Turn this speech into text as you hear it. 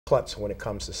klutz when it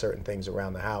comes to certain things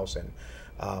around the house. And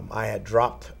I had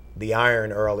dropped the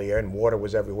iron earlier, and water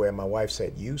was everywhere. My wife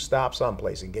said, "You stop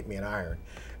someplace and get me an iron."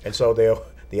 And so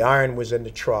the iron was in the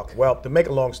truck. Well, to make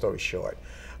a long story short,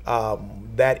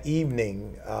 that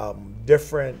evening,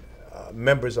 different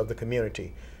members of the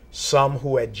community, some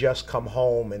who had just come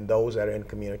home and those that are in the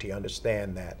community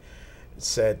understand that,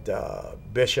 said,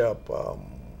 "Bishop,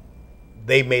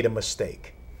 they made a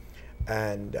mistake,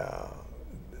 and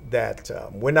that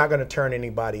we're not going to turn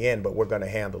anybody in, but we're going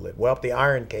to handle it." Well, the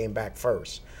iron came back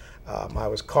first. I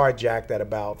was carjacked at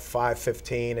about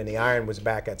 5:15, and the iron was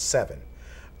back at 7,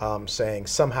 saying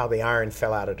somehow the iron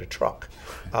fell out of the truck.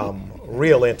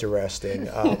 Real interesting,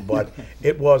 but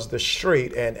it was the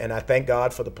street, and I thank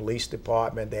God for the police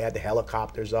department. They had the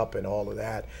helicopters up and all of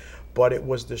that, but it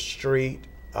was the street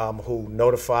who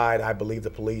notified, I believe,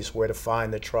 the police where to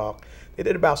find the truck. They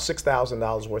did about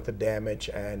 $6,000 worth of damage,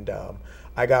 and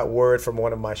I got word from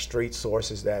one of my street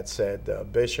sources that said,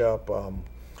 "Bishop,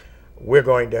 we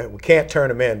can't turn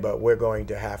them in, but we're going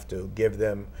to have to give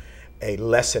them a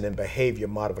lesson in behavior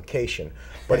modification."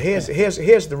 But here's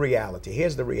the reality.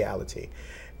 Here's the reality,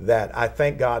 that I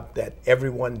thank God that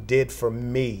everyone did for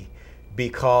me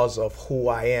because of who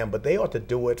I am, but they ought to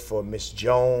do it for Miss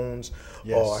Jones,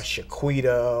 yes, or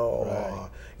Shaquita, or right,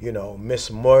 you know,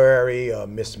 Miss Murray or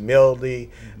Miss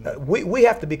Mildy. We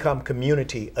have to become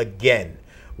community again.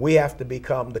 We have to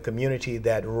become the community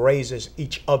that raises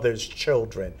each other's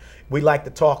children. We like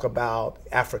to talk about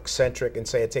Afrocentric and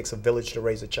say it takes a village to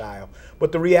raise a child.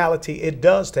 But the reality, it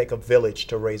does take a village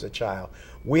to raise a child.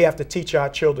 We have to teach our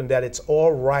children that it's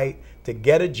all right to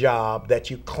get a job that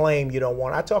you claim you don't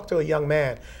want. I talked to a young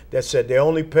man that said they're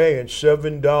only paying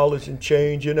 $7 and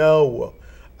change an hour.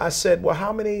 I said, "Well,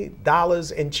 how many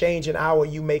dollars and change an hour are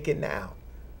you making now?"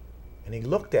 And he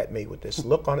looked at me with this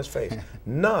look on his face.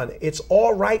 "None. It's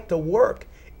all right to work.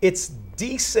 It's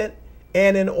decent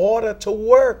and in order to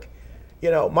work."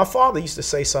 You know, my father used to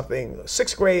say something,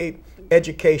 6th grade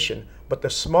education, but the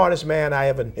smartest man I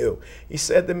ever knew. He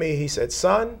said to me, he said,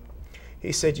 "Son,"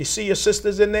 he said, "you see your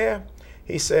sisters in there?"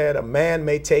 He said, "A man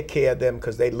may take care of them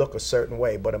because they look a certain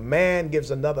way, but a man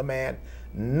gives another man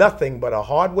nothing but a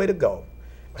hard way to go,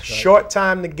 a short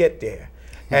time to get there.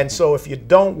 And so if you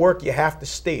don't work, you have to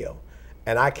steal.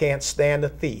 And I can't stand a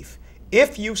thief.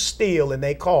 If you steal and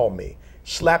they call me,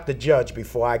 slap the judge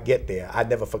before I get there." I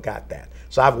never forgot that.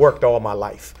 So I've worked all my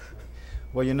life.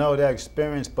 Well, you know that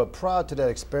experience, but prior to that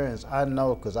experience, I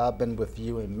know, because I've been with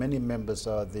you and many members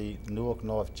of the Newark,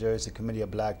 North Jersey Committee of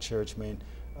Black Churchmen,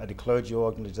 the clergy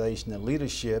organization and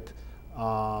leadership,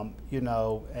 you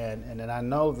know, and I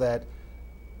know that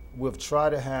we've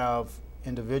tried to have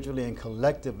individually and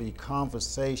collectively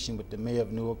conversation with the mayor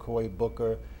of Newark, Cory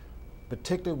Booker,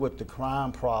 particularly with the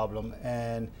crime problem,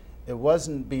 and it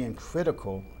wasn't being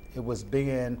critical, it was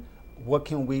being, what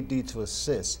can we do to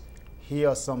assist? Here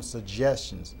are some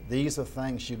suggestions. These are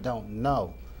things you don't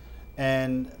know.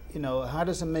 And, you know, how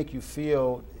does it make you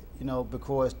feel, you know,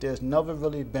 because there's never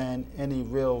really been any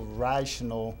real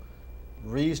rational,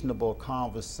 reasonable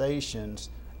conversations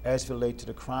as relate to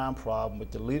the crime problem with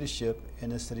the leadership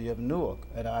in the city of Newark.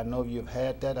 And I know you've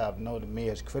had that. I know the mayor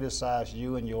has criticized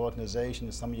you and your organization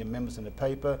and some of your members in the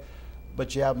paper,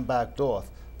 but you haven't backed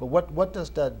off. But what does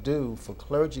that do for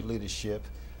clergy leadership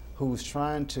who's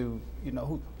trying to, you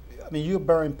know, I mean, you're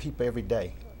burying people every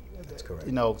day. That's correct.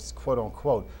 You know, quote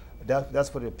unquote.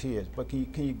 That's what it appears. But can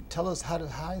you tell us how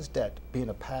is that, being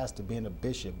a pastor, being a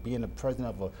bishop, being the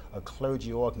president of a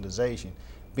clergy organization,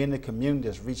 being the community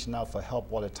that's reaching out for help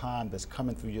all the time, that's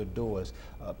coming through your doors,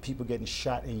 people getting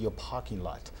shot in your parking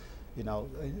lot, you know,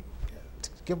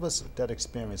 give us that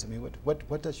experience. I mean,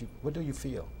 what do you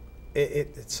feel?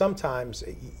 Sometimes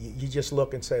you just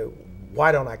look and say,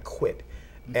 why don't I quit?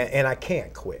 And I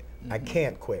can't quit. I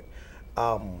can't quit.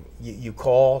 You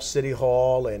call City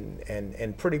Hall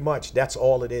and pretty much that's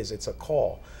all it is. It's a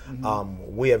call.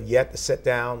 We have yet to sit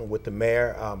down with the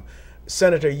mayor.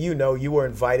 Senator, you know, you were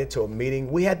invited to a meeting.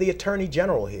 We had the Attorney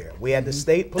General here. We had the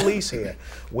state police here.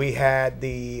 We had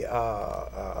the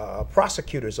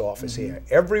prosecutor's office here.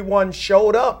 Everyone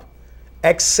showed up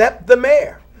except the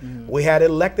mayor. We had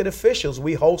elected officials.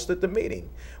 We hosted the meeting.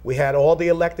 We had all the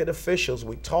elected officials.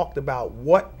 We talked about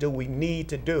what do we need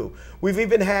to do. We've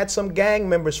even had some gang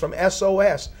members from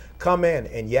SOS come in,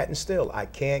 and yet and still, I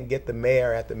can't get the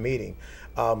mayor at the meeting.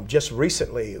 Just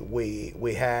recently,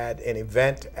 we had an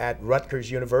event at Rutgers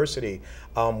University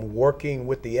working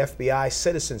with the FBI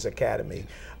Citizens Academy.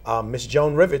 Ms.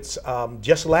 Joan Rivets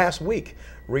just last week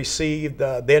received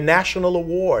their national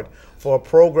award for a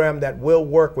program that will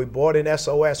work. We brought in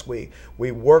SOS. We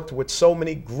worked with so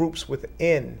many groups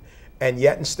within and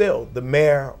yet and still the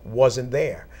mayor wasn't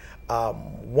there.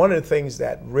 One of the things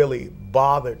that really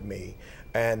bothered me,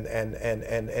 and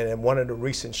one of the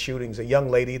recent shootings, a young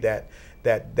lady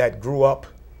that grew up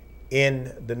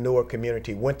in the Newark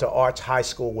community, went to Arts High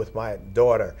School with my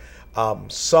daughter,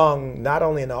 sung not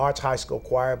only in the Arts High School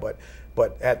choir,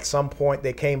 but at some point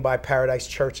they came by Paradise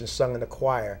Church and sung in the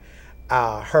choir.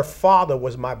 Her father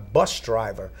was my bus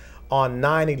driver on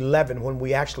 9/11 when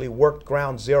we actually worked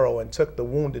Ground Zero and took the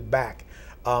wounded back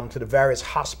to the various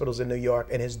hospitals in New York,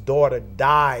 and his daughter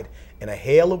died in a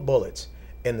hail of bullets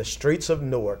in the streets of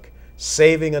Newark,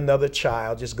 saving another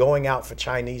child, just going out for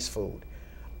Chinese food.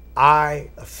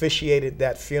 I officiated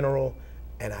that funeral,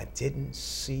 and I didn't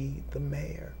see the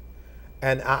mayor.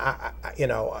 And you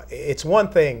know, it's one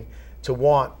thing to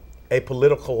want a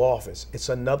political office. It's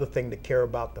another thing to care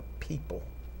about the people.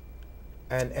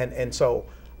 And so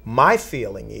my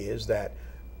feeling is that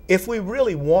if we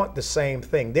really want the same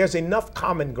thing, there's enough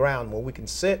common ground where we can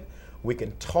sit, we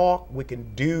can talk, we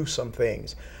can do some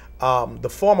things. The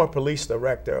former police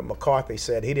director, McCarthy,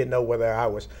 said he didn't know whether I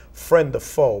was friend or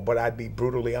foe, but I'd be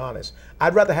brutally honest.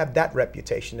 I'd rather have that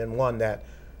reputation than one that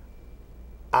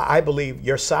I believe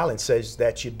your silence says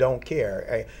that you don't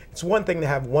care. It's one thing to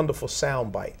have wonderful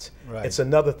sound bites. Right. It's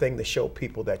another thing to show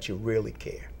people that you really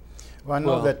care. Well, I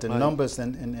know that the numbers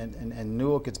in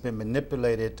Newark, it's been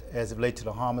manipulated as it relates to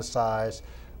the homicides.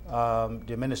 The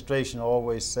administration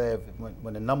always said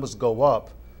when the numbers go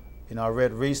up, you know, I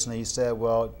read recently, he said,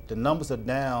 well, the numbers are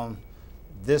down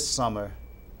this summer,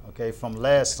 okay, from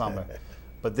last summer.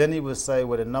 But then he would say,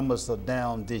 well, the numbers are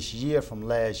down this year from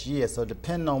last year. So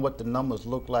depending on what the numbers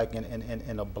look like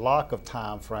in a block of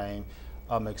time frame,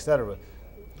 et cetera.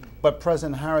 But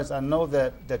President Harris, I know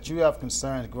that you have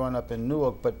concerns growing up in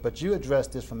Newark, but you address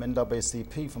this from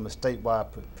NJNAACP from a statewide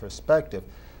perspective.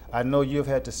 I know you've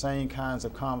had the same kinds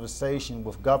of conversation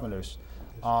with governors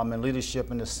and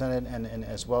leadership in the Senate and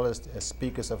as well as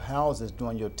speakers of houses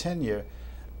during your tenure.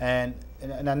 And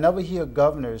I never hear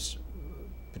governors,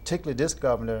 particularly this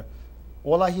governor,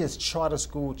 all I hear is charter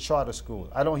school, charter school.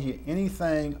 I don't hear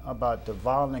anything about the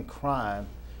violent crime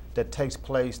that takes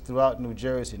place throughout New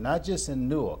Jersey, not just in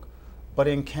Newark, but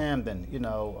in Camden, you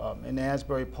know, in the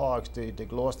Asbury Parks, the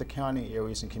Gloucester County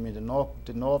areas and community,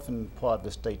 the northern part of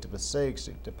the state, the Passaics,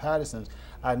 the Pattersons.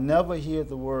 I never hear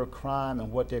the word crime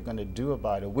and what they're going to do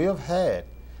about it. We have had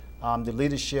the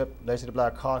leadership, Legislative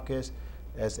Black Caucus,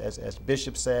 as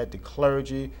Bishop said, the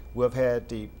clergy. We've had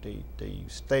the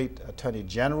state attorney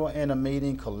general in a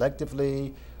meeting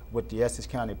collectively with the Essex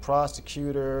County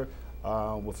prosecutor,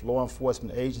 with law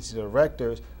enforcement agency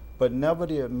directors, but never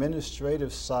the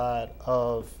administrative side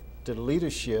of the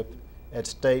leadership at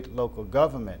state, local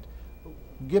government.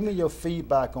 Give me your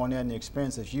feedback on that and the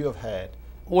experiences you have had.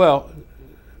 Well,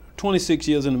 26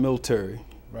 years in the military.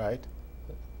 Right.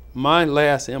 My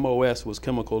last MOS was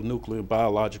chemical, nuclear,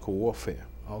 biological warfare.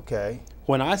 Okay.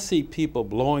 When I see people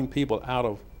blowing people out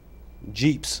of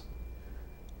Jeeps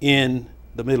in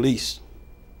the Middle East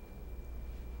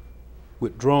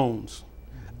with drones,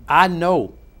 I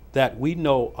know that we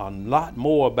know a lot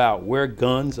more about where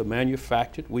guns are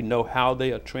manufactured, we know how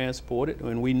they are transported,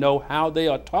 and we know how they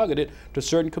are targeted to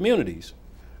certain communities.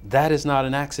 That is not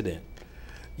an accident.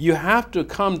 You have to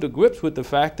come to grips with the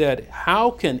fact that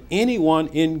how can anyone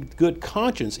in good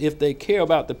conscience, if they care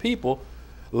about the people,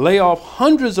 lay off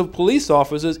hundreds of police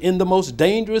officers in the most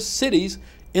dangerous cities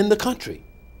in the country?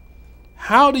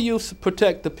 How do you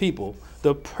protect the people?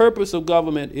 The purpose of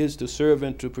government is to serve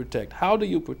and to protect. How do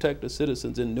you protect the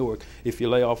citizens in Newark if you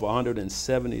lay off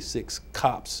 176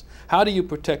 cops? How do you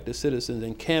protect the citizens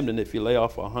in Camden if you lay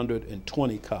off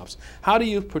 120 cops? How do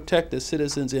you protect the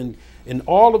citizens in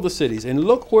all of the cities? And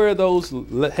look where those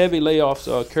heavy layoffs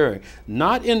are occurring.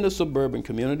 Not in the suburban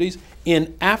communities,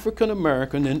 in African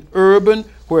American and urban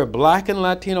where Black and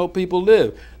Latino people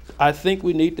live. I think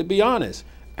we need to be honest.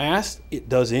 Ask,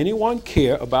 does anyone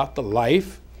care about the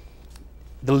life,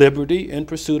 the liberty and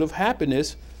pursuit of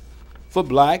happiness for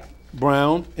Black,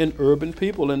 brown, and urban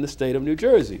people in the state of New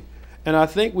Jersey? And I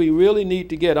think we really need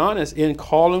to get honest in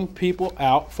calling people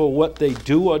out for what they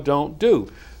do or don't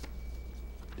do.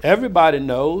 Everybody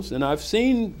knows, and I've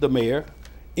seen the mayor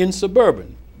in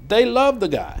suburban. They love the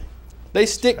guy. They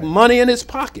stick money in his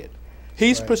pocket.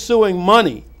 He's pursuing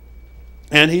money,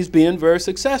 and he's being very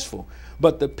successful.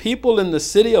 But the people in the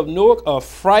city of Newark are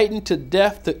frightened to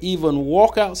death to even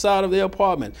walk outside of their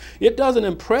apartment. It doesn't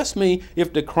impress me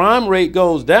if the crime rate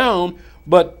goes down,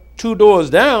 but 2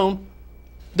 doors down,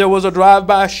 there was a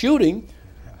drive-by shooting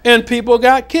and people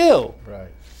got killed.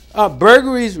 Right.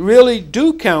 Burglaries really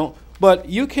do count, but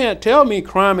you can't tell me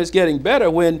crime is getting better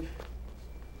when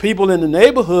people in the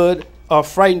neighborhood are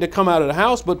frightened to come out of the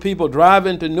house, but people drive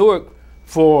into Newark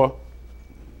for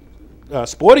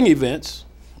sporting events,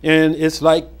 and it's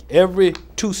like every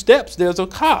 2 steps there's a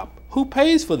cop. Who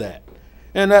pays for that?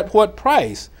 And at what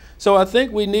price? So I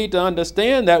think we need to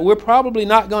understand that we're probably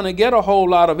not going to get a whole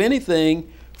lot of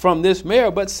anything from this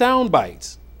mayor but sound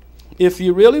bites. If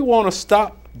you really want to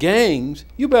stop gangs,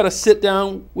 you better sit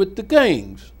down with the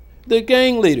gangs, the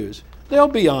gang leaders. They'll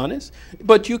be honest.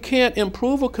 But you can't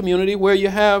improve a community where you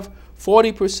have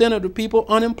 40% of the people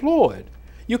unemployed.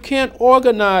 You can't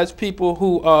organize people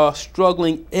who are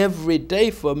struggling every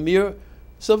day for mere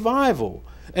survival.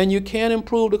 And you can't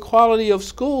improve the quality of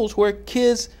schools where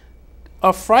kids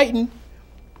are frightened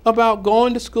about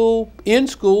going to school, in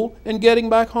school, and getting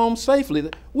back home safely.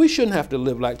 We shouldn't have to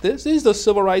live like this. These are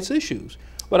civil rights issues.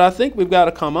 But I think we've got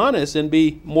to come honest and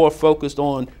be more focused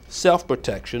on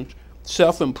self-protection,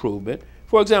 self-improvement.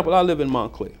 For example, I live in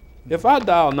Montclair. If I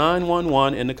dial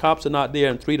 911 and the cops are not there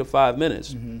in 3 to 5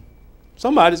 minutes,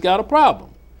 somebody's got a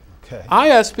problem. Okay. I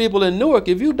asked people in Newark,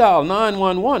 if you dial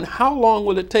 911, how long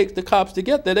will it take the cops to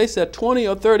get there? They said 20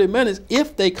 or 30 minutes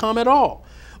if they come at all.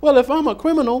 Well, if I'm a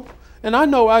criminal and I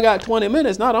know I got 20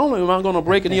 minutes, not only am I going to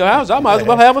break into your house, I might as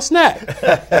well have a snack.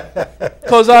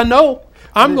 Because I know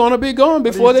I'm going to be gone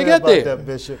before they get there. That,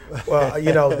 Bishop? Well,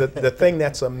 you know, the thing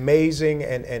that's amazing,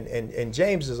 and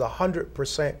James is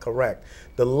 100% correct.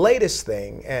 The latest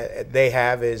thing they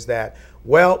have is that,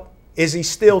 well, is he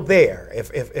still there?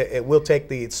 If we'll take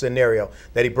the scenario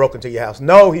that he broke into your house.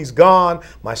 No, he's gone.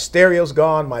 My stereo's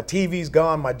gone. My TV's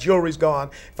gone. My jewelry's gone.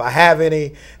 If I have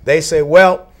any, they say,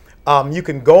 well, you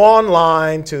can go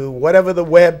online to whatever the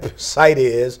website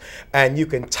is, and you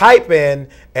can type in,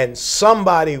 and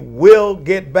somebody will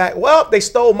get back. Well, they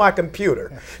stole my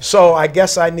computer, so I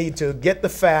guess I need to get the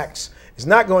facts. It's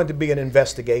not going to be an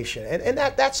investigation, and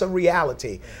that's a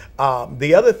reality.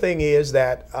 The other thing is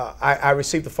that I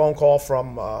received a phone call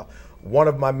from one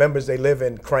of my members. They live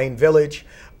in Crane Village.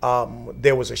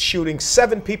 There was a shooting.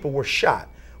 7 people were shot.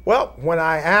 Well, when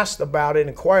I asked about it,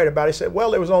 inquired about it, he said,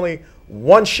 well, there was only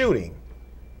 1 shooting,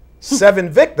 7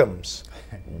 victims,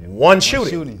 1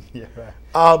 shooting. Yeah,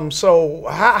 right. So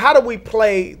how do we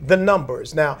play the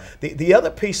numbers? Now, the other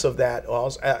piece of that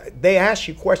was they ask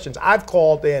you questions. I've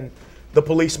called in the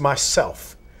police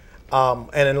myself. And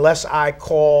unless I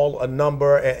call a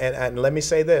number, and let me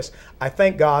say this, I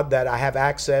thank God that I have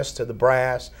access to the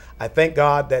brass. I thank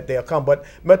God that they'll come. But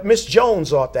Miss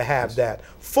Jones ought to have that.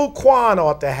 Fu Quan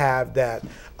ought to have that.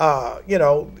 You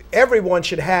know, everyone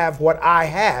should have what I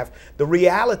have. The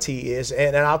reality is,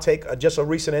 and I'll take just a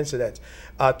recent incident.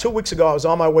 2 weeks ago, I was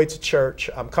on my way to church.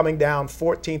 I'm coming down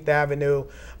 14th Avenue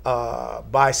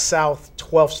by South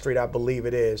 12th Street, I believe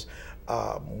it is.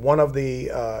 One of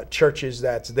the churches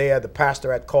that's there, the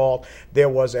pastor had called. There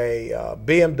was a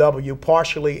BMW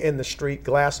partially in the street,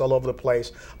 glass all over the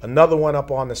place, another one up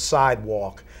on the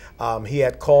sidewalk. He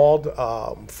had called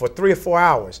for 3 or 4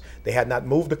 hours. They had not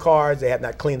moved the cars. They had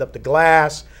not cleaned up the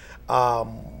glass.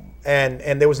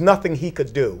 And there was nothing he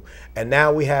could do. And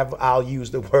now we have, I'll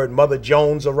use the word, Mother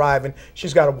Jones arriving.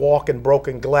 She's got to walk in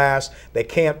broken glass. They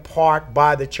can't park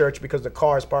by the church because the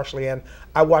car is partially in.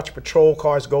 I watch patrol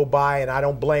cars go by, and I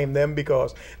don't blame them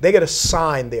because they get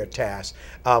assigned their task.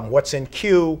 What's in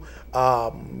queue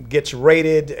gets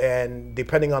rated, and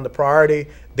depending on the priority,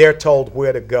 they're told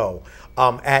where to go.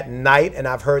 At night, and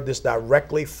I've heard this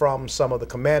directly from some of the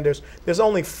commanders, there's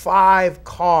only 5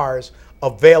 cars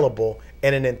available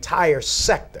in an entire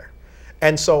sector.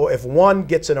 And so if one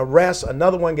gets an arrest,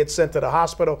 another one gets sent to the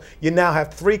hospital, you now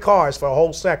have 3 cars for a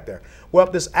whole sector. Well,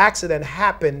 this accident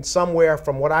happened somewhere,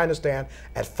 from what I understand,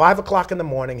 at 5 o'clock in the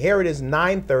morning. Here it is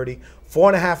 9:30,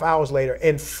 4.5 hours later,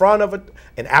 in front of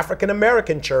an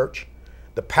African-American church.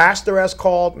 The pastor has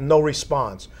called, no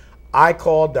response. I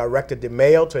called Director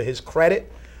DeMayo, to his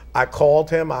credit. I called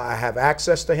him. I have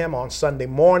access to him on Sunday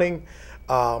morning.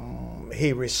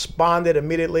 He responded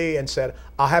immediately and said,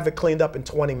 I'll have it cleaned up in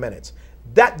 20 minutes.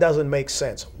 That doesn't make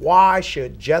sense. Why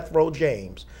should Jethro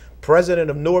James, president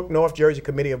of Newark, North Jersey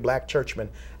Committee of Black Churchmen,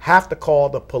 have to call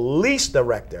the police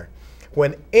director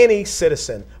when any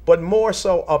citizen, but more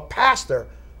so a pastor?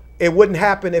 It wouldn't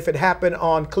happen if it happened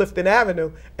on Clifton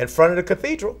Avenue in front of the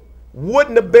cathedral.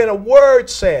 Wouldn't have been a word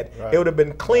said. Right. It would have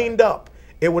been cleaned up.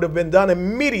 It would have been done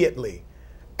immediately.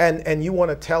 And you want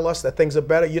to tell us that things are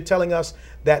better? You're telling us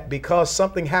that because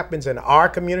something happens in our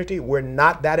community, we're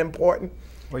not that important?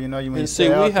 Well, you know, you and see,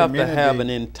 we have to have an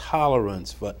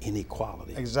intolerance for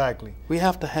inequality. Exactly. We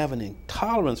have to have an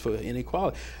intolerance for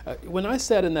inequality. When I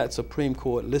sat in that Supreme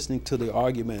Court listening to the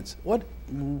arguments, what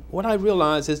I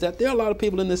realized is that there are a lot of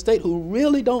people in this state who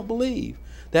really don't believe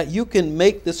that you can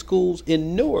make the schools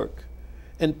in Newark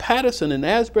and Patterson and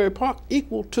Asbury Park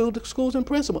equal to the schools in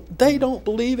Principal. They don't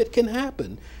believe it can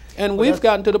happen. And we've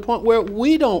gotten to the point where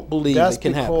we don't believe it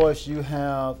can happen. That's because you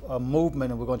have a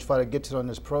movement, and we're going to try to get to it on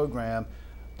this program.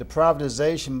 The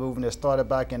privatization movement that started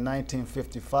back in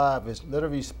 1955 is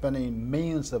literally spending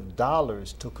millions of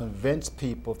dollars to convince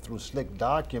people through slick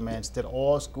documents that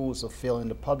all schools are failing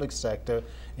the public sector,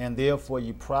 and therefore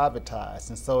you privatize.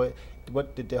 And so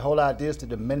the whole idea is to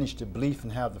diminish the belief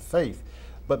and have the faith.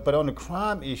 But on the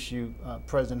crime issue,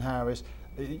 President Harris,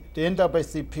 the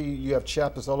NJNAACP, you have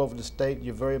chapters all over the state.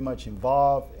 You're very much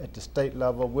involved at the state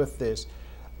level with this.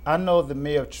 I know the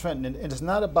mayor of Trenton, and it's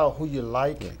not about who you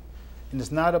like, and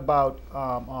it's not about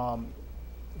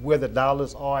where the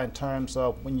dollars are in terms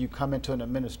of when you come into an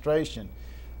administration,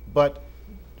 but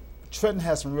Trenton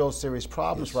has some real serious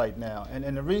problems right now.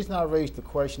 And the reason I raised the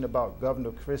question about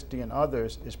Governor Christie and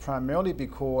others is primarily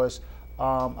because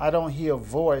I don't hear a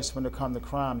voice when it comes to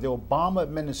crime. The Obama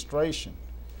administration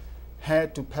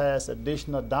had to pass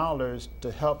additional dollars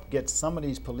to help get some of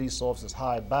these police officers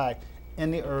hired back in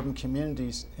the urban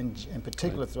communities, in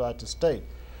particular throughout the state.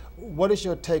 What is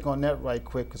your take on that right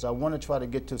quick? Because I want to try to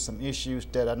get to some issues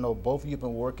that I know both of you have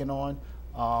been working on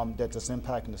that's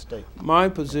impacting the state. My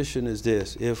position is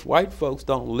this: if white folks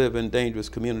don't live in dangerous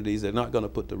communities, they're not going to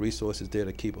put the resources there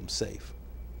to keep them safe.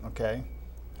 Okay.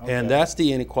 And that's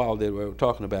the inequality that we're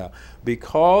talking about.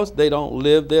 Because they don't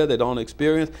live there, they don't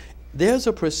experience, there's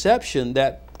a perception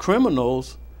that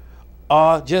criminals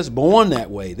are just born that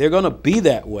way. They're going to be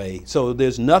that way. So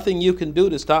there's nothing you can do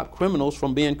to stop criminals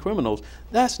from being criminals.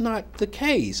 That's not the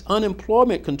case.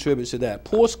 Unemployment contributes to that.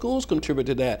 Poor schools contribute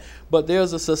to that. But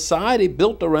there's a society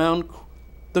built around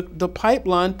the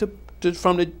pipeline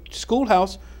from the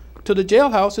schoolhouse to the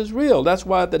jailhouse is real. That's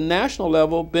why at the national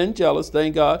level, Ben Jealous,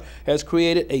 thank God, has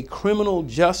created a criminal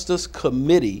justice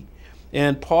committee.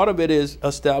 And part of it is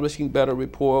establishing better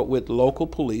rapport with local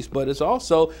police, but it's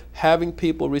also having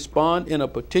people respond in a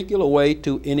particular way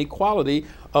to inequality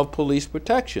of police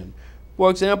protection.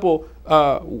 For example,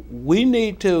 we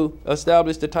need to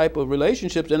establish the type of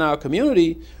relationships in our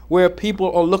community where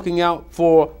people are looking out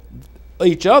for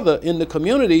each other in the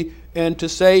community and to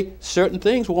say certain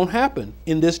things won't happen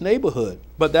in this neighborhood.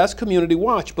 But that's community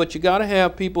watch. But you got to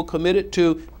have people committed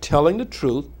to telling the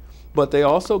truth, but they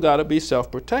also got to be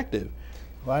self-protective.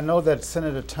 Well, I know that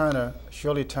Senator Turner,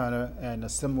 Shirley Turner, and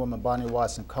Assemblywoman Bonnie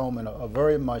Watson Coleman are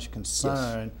very much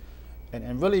concerned, yes,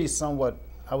 and really somewhat,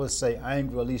 I would say,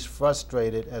 angry, or at least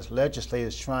frustrated as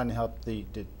legislators trying to help the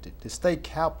state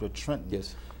capital, Trenton.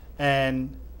 Yes.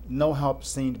 And no help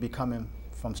seemed to be coming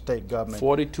from state government.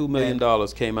 $42 million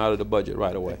came out of the budget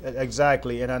right away.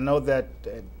 Exactly, and I know that,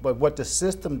 but what the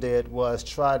system did was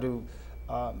try to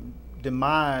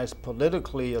demise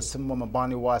politically Assemblywoman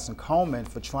Bonnie Watson Coleman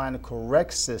for trying to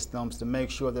correct systems to make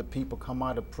sure that people come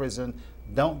out of prison,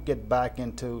 don't get back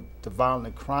into the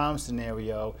violent crime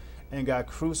scenario, and got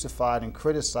crucified and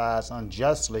criticized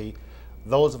unjustly.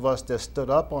 Those of us that stood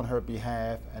up on her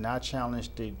behalf, and I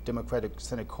challenged the Democratic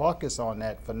Senate Caucus on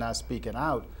that for not speaking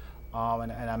out,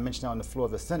 and I mentioned it on the floor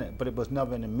of the Senate, but it was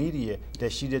never in the media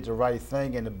that she did the right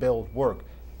thing and the bill worked.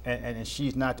 And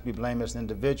she's not to be blamed as an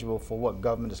individual for what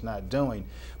government is not doing.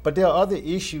 But there are other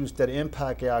issues that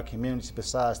impact our communities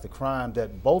besides the crime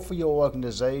that both of your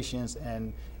organizations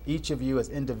and each of you as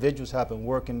individuals have been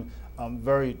working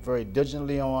very, very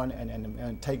diligently on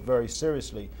and take very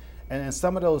seriously. And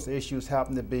some of those issues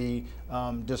happen to be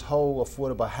this whole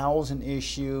affordable housing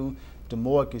issue, the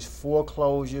mortgage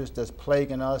foreclosures that's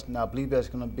plaguing us, and I believe there's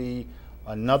going to be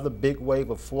another big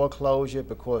wave of foreclosure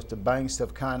because the banks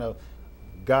have kind of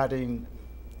gotten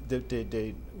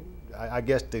I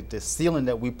guess the ceiling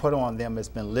that we put on them has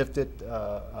been lifted,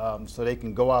 so they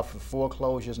can go out for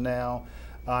foreclosures now.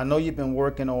 I know you've been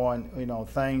working on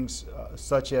things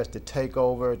such as the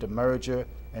takeover, the merger,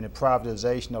 and the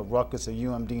privatization of Rutgers or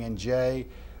UMDNJ.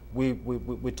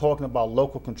 We're talking about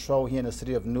local control here in the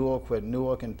city of Newark, where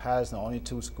Newark and Patterson are only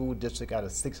 2 school districts out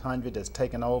of 600 that's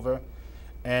taken over,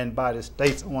 and by the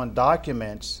state's own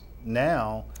documents.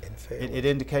 Now, it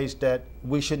indicates that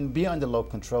we shouldn't be under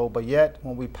local control, but yet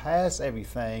when we pass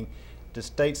everything, the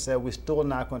state said we're still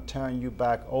not going to turn you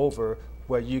back over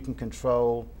where you can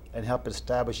control and help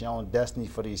establish your own destiny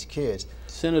for these kids.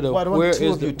 Senator, why don't the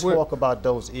two of you talk about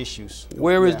those issues?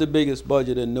 Where is the biggest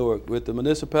budget in Newark, with the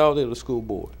municipality or the school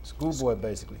board? School board,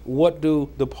 basically. What do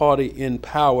the party in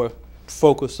power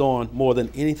focus on more than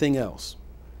anything else?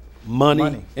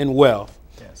 Money and wealth.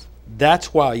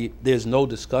 That's why there's no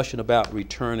discussion about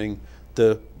returning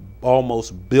the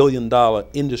almost $1 billion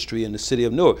industry in the city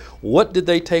of Newark. What did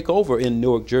they take over in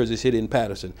Newark, Jersey City, and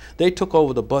Patterson? They took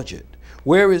over the budget.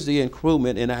 Where is the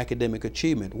improvement in academic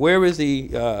achievement? Where is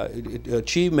the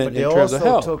achievement in terms of They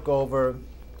health? also took over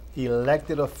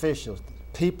elected officials,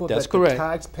 people That's that correct. the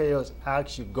taxpayers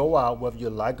actually go out, whether you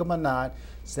like them or not,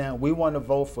 saying we want to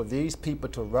vote for these people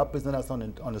to represent us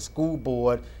on the school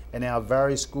board in our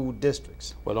various school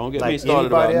districts. Well, don't get like me started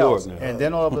about anybody else. Newark now. And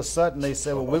then all of a sudden they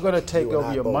say, well, we're going to take You and over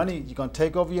I your both. money. You're going to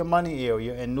take over your money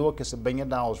area, and Newark is $1 billion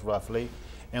roughly,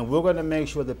 and we're going to make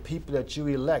sure the people that you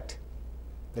elected,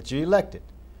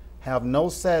 have no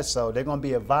say so. They're going to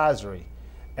be advisory,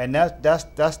 and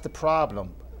that's the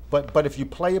problem. But if you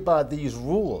play by these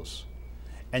rules,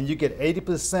 and you get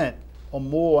 80% or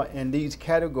more in these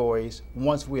categories,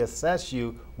 once we assess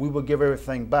you, we will give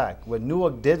everything back. When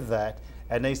Newark did that,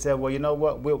 and they said, well, you know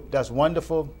what, that's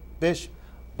wonderful, Bish,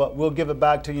 but we'll give it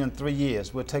back to you in 3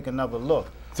 years. We'll take another look.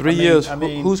 3 years?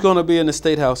 Who's going to be in the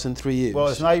State House in 3 years? Well,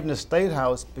 it's not even the State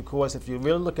House, because if you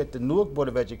really look at the Newark Board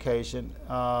of Education,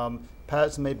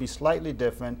 patterns may be slightly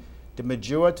different. The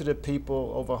majority of the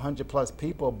people, over 100+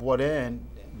 people, are brought in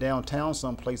downtown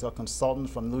someplace, are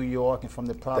consultants from New York and from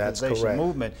the privatization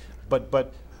movement. But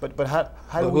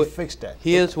how do we fix that?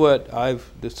 Here's what I've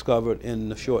discovered in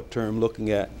the short term looking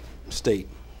at state.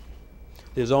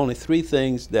 There's only 3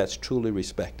 things that's truly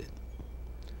respected.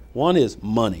 1 is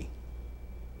money.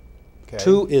 Okay.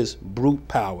 2 is brute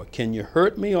power. Can you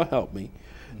hurt me or help me?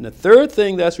 And the 3rd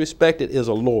thing that's respected is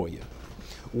a lawyer.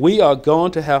 We are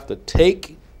going to have to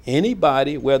take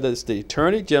anybody, whether it's the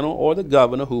Attorney General or the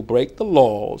governor, who break the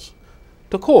laws,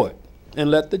 to court and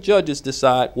let the judges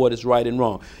decide what is right and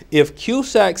wrong. If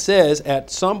CUSAC says at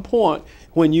some point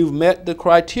when you've met the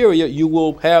criteria you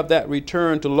will have that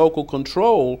return to local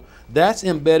control, that's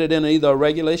embedded in either a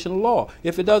regulation or law.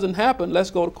 If it doesn't happen,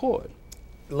 let's go to court.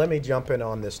 Let me jump in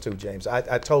on this too, James.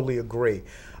 I totally agree.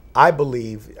 I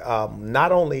believe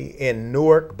not only in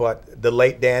Newark, but the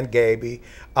late Dan Gaby.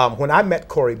 When I met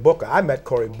Cory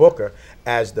Booker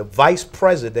as the vice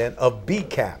president of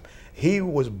BCAP. He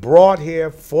was brought here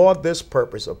for this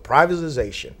purpose of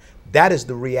privatization. That is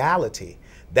the reality.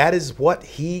 That is what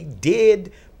he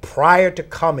did prior to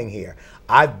coming here.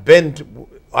 I've been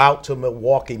out to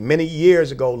Milwaukee many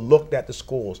years ago, looked at the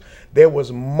schools. There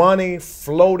was money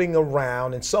floating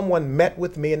around, and someone met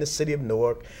with me in the city of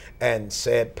Newark and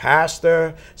said,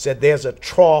 Pastor, said there's a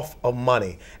trough of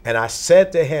money. And I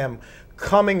said to him,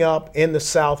 coming up in the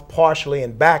South partially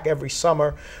and back every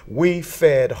summer, we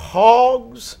fed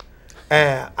hogs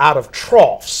out of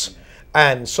troughs.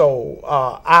 And so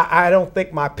I don't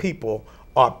think my people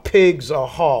are pigs or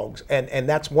hogs. And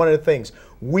that's one of the things.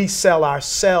 We sell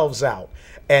ourselves out.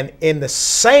 And in the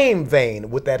same vein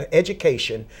with that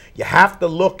education, you have to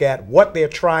look at what they're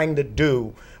trying to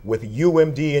do with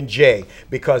UMD and J,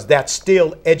 because that's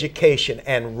still education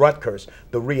and Rutgers.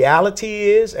 The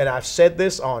reality is, and I've said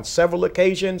this on several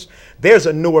occasions, there's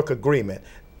a Newark agreement.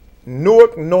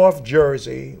 Newark, North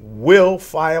Jersey will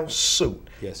file suit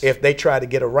if they try to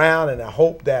get around, and I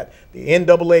hope that the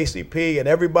NAACP and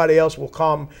everybody else will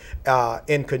come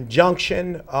in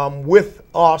conjunction with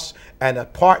us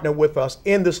and partner with us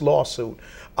in this lawsuit.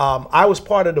 I was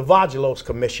part of the Vagelos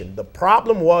Commission. The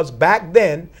problem was back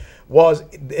then was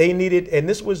they needed, and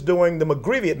this was during the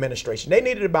McGreevey administration, they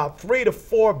needed about $3 to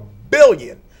 $4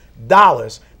 billion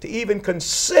to even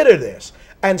consider this.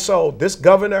 And so this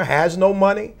governor has no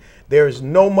money. There is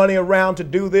no money around to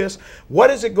do this. What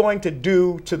is it going to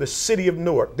do to the city of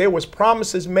Newark? There was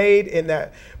promises made in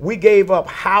that we gave up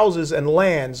houses and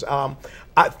lands.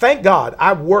 Thank God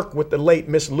I worked with the late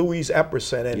Miss Louise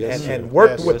Epperson and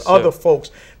worked with other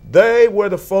folks. They were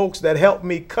the folks that helped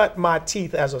me cut my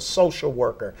teeth as a social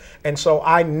worker. And so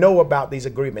I know about these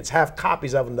agreements, have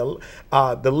copies of them,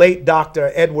 the late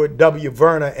Dr. Edward W.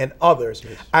 Verna and others.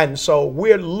 And so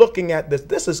we're looking at this.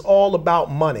 This is all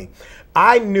about money.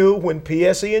 I knew when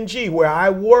PSE&G, where I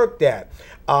worked at,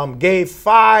 gave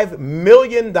 $5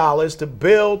 million to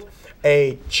build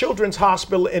a children's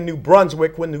hospital in New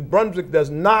Brunswick, when New Brunswick does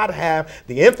not have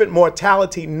the infant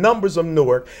mortality numbers of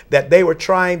Newark, that they were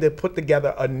trying to put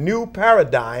together a new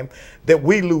paradigm, that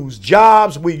we lose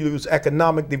jobs, we lose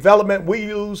economic development,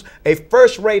 we lose a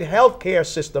first-rate healthcare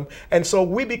system, and so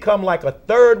we become like a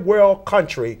third world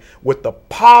country with the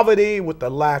poverty, with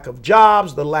the lack of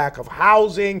jobs, the lack of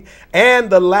housing, and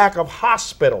the lack of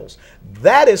hospitals.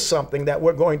 That is something that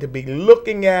we're going to be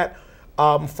looking at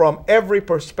from every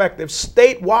perspective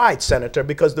statewide, Senator,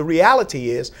 because the reality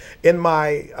is, in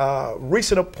my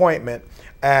recent appointment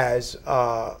as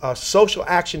a social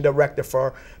action director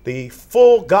for the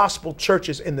full gospel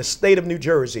churches in the state of New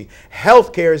Jersey,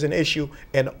 healthcare is an issue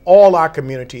in all our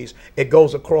communities. It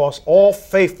goes across all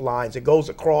faith lines. It goes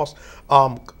across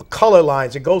color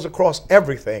lines. It goes across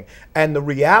everything. And the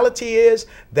reality is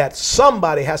that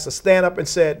somebody has to stand up and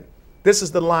say, this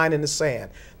is the line in the sand.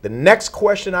 The next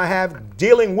question I have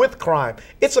dealing with crime,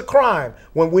 it's a crime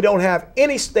when we don't have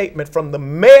any statement from the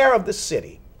mayor of the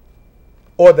city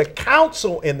or the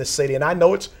council in the city, and I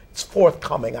know it's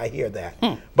forthcoming, I hear that.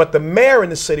 But the mayor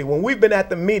in the city, when we've been at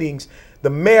the meetings,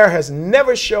 the mayor has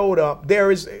never showed up.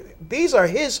 These are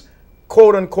his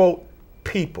quote unquote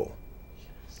people.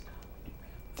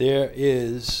 There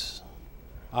is,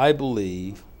 I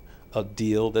believe, a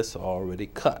deal that's already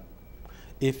cut.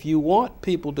 If you want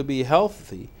people to be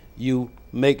healthy, you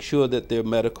make sure that they're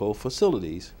medical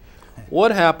facilities.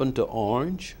 What happened to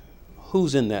Orange?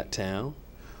 Who's in that town?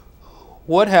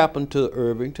 What happened to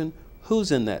Irvington?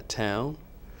 Who's in that town?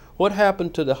 What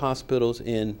happened to the hospitals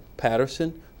in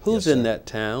Patterson? Who's in that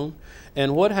town?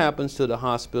 And what happens to the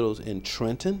hospitals in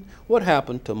Trenton? What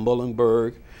happened to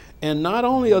Muhlenberg? And not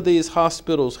only are these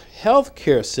hospitals health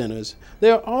care centers,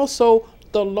 they're also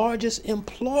the largest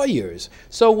employers.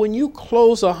 So when you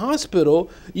close a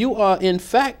hospital, you are in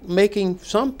fact making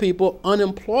some people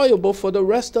unemployable for the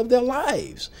rest of their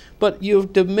lives. But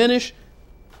you've diminished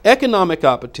economic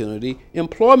opportunity,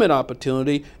 employment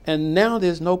opportunity, and now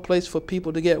there's no place for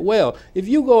people to get well. If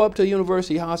you go up to a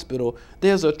university hospital,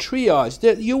 there's a triage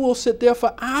that you will sit there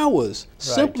for hours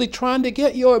simply trying to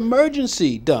get your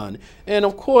emergency done. And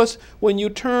of course, when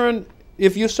you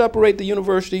if you separate the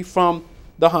university from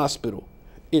the hospital,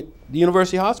 the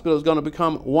university hospital is going to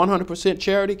become 100%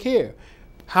 charity care.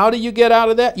 How do you get out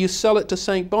of that? You sell it to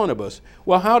St. Barnabas.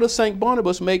 Well, how does St.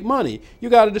 Barnabas make money? You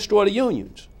got to destroy the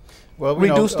unions. Well,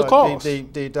 reduce the cost.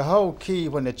 The whole key,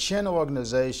 when the Chin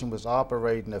organization was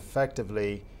operating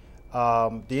effectively,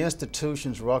 the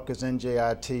institutions, Rutgers,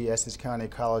 NJIT, Essex County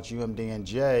College,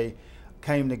 UMDNJ,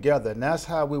 came together. And that's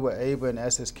how we were able in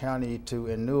Essex County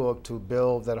in Newark to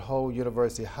build that whole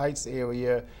University Heights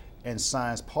area and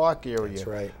Science Park area. That's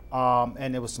right.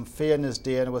 And there was some fairness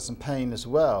there, and there was some pain as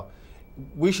well.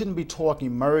 We shouldn't be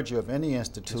talking merger of any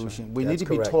institution. Right. We need to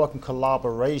be talking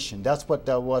collaboration. That's what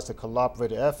that was, a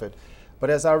collaborative effort. But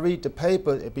as I read the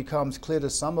paper, it becomes clear to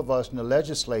some of us in the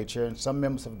legislature and some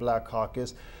members of the Black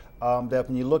Caucus that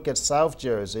when you look at South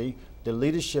Jersey, the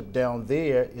leadership down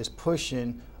there is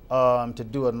pushing to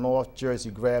do a North Jersey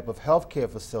grab of healthcare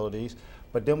facilities.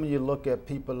 But then when you look at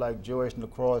people like George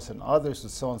LaCroix and others who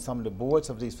sit on some of the boards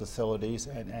of these facilities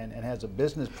and has a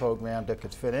business program that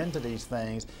could fit into these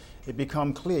things, it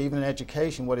becomes clear, even in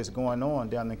education, what is going on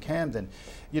down in Camden.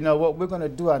 You know, what we're going to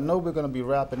do, I know we're going to be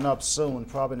wrapping up soon,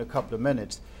 probably in a couple of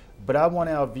minutes, but I want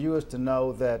our viewers to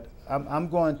know that I'm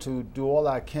going to do all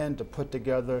I can to put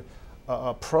together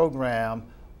a program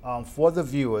for the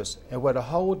viewers, and where the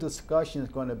whole discussion is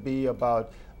going to be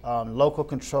about local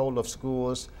control of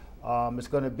schools. It's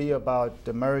going to be about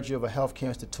the merger of a healthcare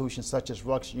institution such as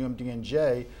Rutgers,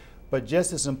 UMDNJ, but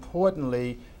just as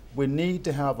importantly, we need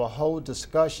to have a whole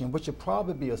discussion, which will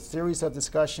probably be a series of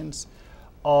discussions,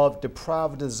 of the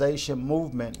privatization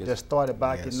movement that started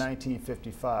back in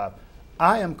 1955.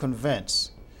 I am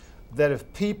convinced that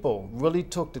if people really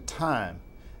took the time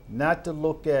not to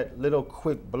look at little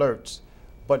quick blurts,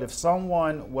 but if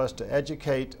someone was to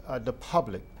educate the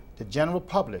public, the general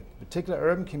public, particularly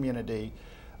urban community,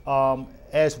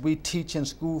 as we teach in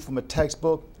school from a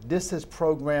textbook, this is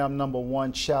program number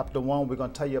 1, chapter 1, we're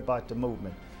going to tell you about the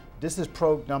movement. This is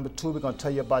program number 2, we're going to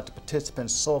tell you about the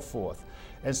participants, so forth.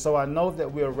 And so I know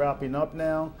that we're wrapping up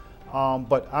now,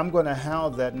 but I'm going to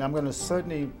have that, and I'm going to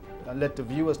certainly let the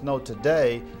viewers know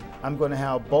today, I'm going to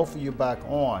have both of you back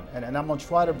on. And I'm going to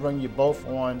try to bring you both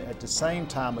on at the same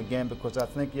time again, because I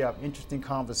think you have interesting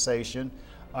conversation.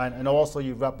 And also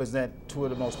you represent 2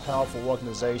 of the most powerful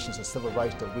organizations of civil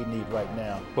rights that we need right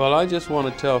now. Well, I just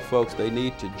want to tell folks they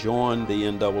need to join the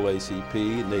NAACP,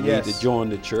 and they need to join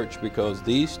the church, because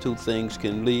these 2 things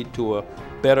can lead to a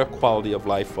better quality of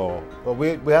life for all. Well,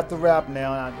 we have to wrap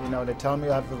now. You know, they're telling me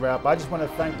I have to wrap. I just want to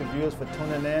thank the viewers for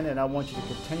tuning in, and I want you to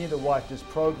continue to watch this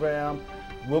program.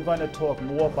 We're going to talk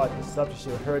more about the subjects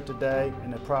you heard today in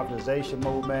the privatization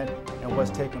movement and what's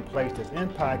taking place that's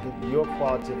impacted your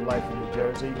quality of life in New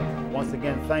Jersey. Once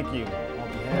again, thank you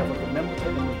on behalf of the members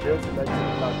of the New Jersey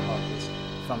Legislative Black Caucus.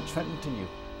 From Trenton to you.